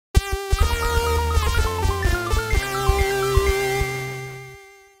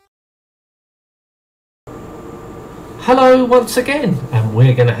Hello once again, and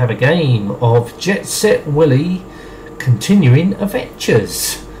we're going to have a game of Jet Set Willy Continuing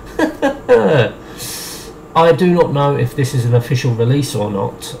Adventures. I do not know if this is an official release or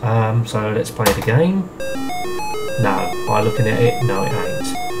not, so let's play the game. No, by looking at it, no it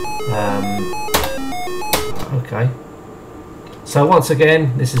ain't. Okay. So once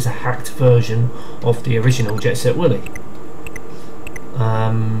again, this is a hacked version of the original Jet Set Willy.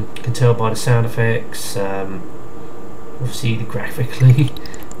 You can tell by the sound effects, obviously graphically,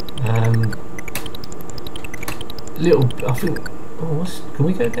 little, I think, can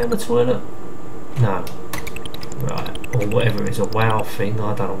we go down the toilet? No. Right, or whatever it is, a wow thing,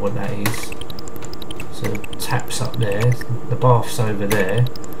 I don't know what that is. So taps up there, the bath's over there.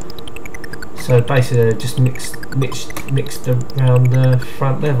 So basically they're just mixed around the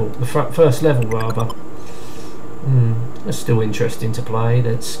front level, the first level rather. That's still interesting to play.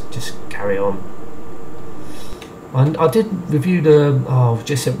 Let's just carry on. I did review the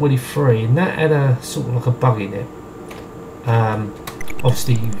Jet Set Willy 3, and that had a sort of like a bug in it.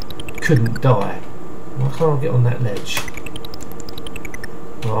 Obviously you couldn't die. Why can't I get on that ledge?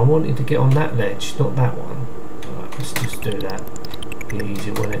 Well, I wanted to get on that ledge, not that one. Right, let's just do that. Be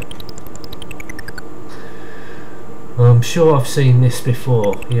easier, won't it? I'm sure I've seen this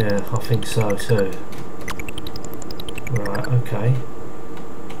before. Yeah, I think so too. Right, okay.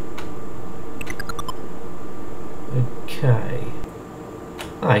 Okay.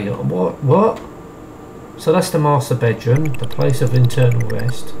 Hey, what? So that's the master bedroom, the place of internal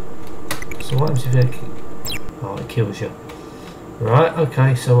rest. So what happens if it kills you? Right,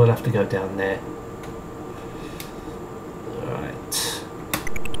 okay, so we'll have to go down there. Right.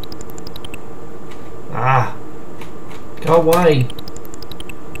 Ah! Go away!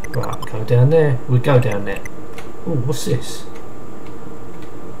 Right, go down there. We go down there. Oh, what's this?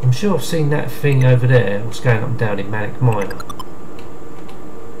 I'm sure I've seen that thing over there. What's going up and down in Manic Miner?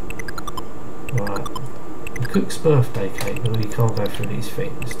 Right. The cook's birthday cake. Well, you can't go through these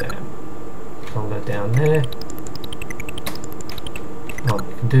things, damn. Can't go down there. Oh,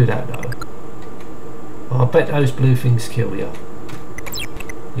 we can do that though. Oh, I bet those blue things kill you.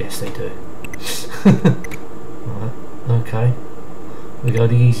 Yes, they do. Right. Okay. We go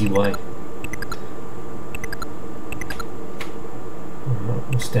the easy way.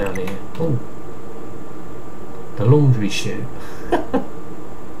 What's down here? Oh, the laundry chute.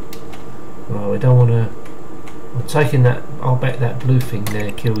 Well, we don't want to. I'm taking that. I'll bet that blue thing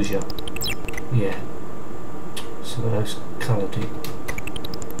there kills you. Yeah. Some of those coloured.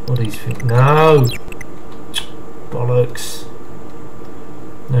 What do these things? No. Bollocks.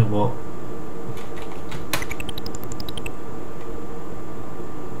 No what?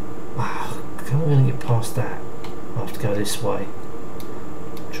 Wow. How am I going to get past that? I have to go this way.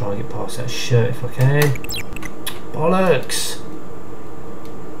 Try and get past that shirt if I can. Bollocks!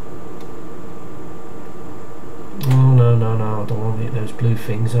 Oh no, I don't want to hit those blue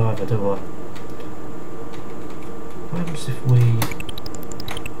things either, do I? What happens if we...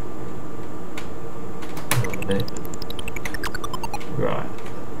 Hang on a minute. Right.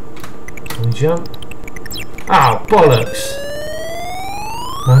 Can we jump? Oh, bollocks!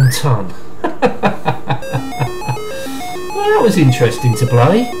 1 ton. Well, that was interesting to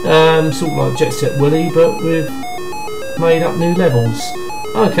play, sort of like Jet Set Willy, but with made up new levels.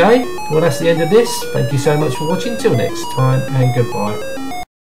 Okay, well that's the end of this. Thank you so much for watching. Till next time, and goodbye.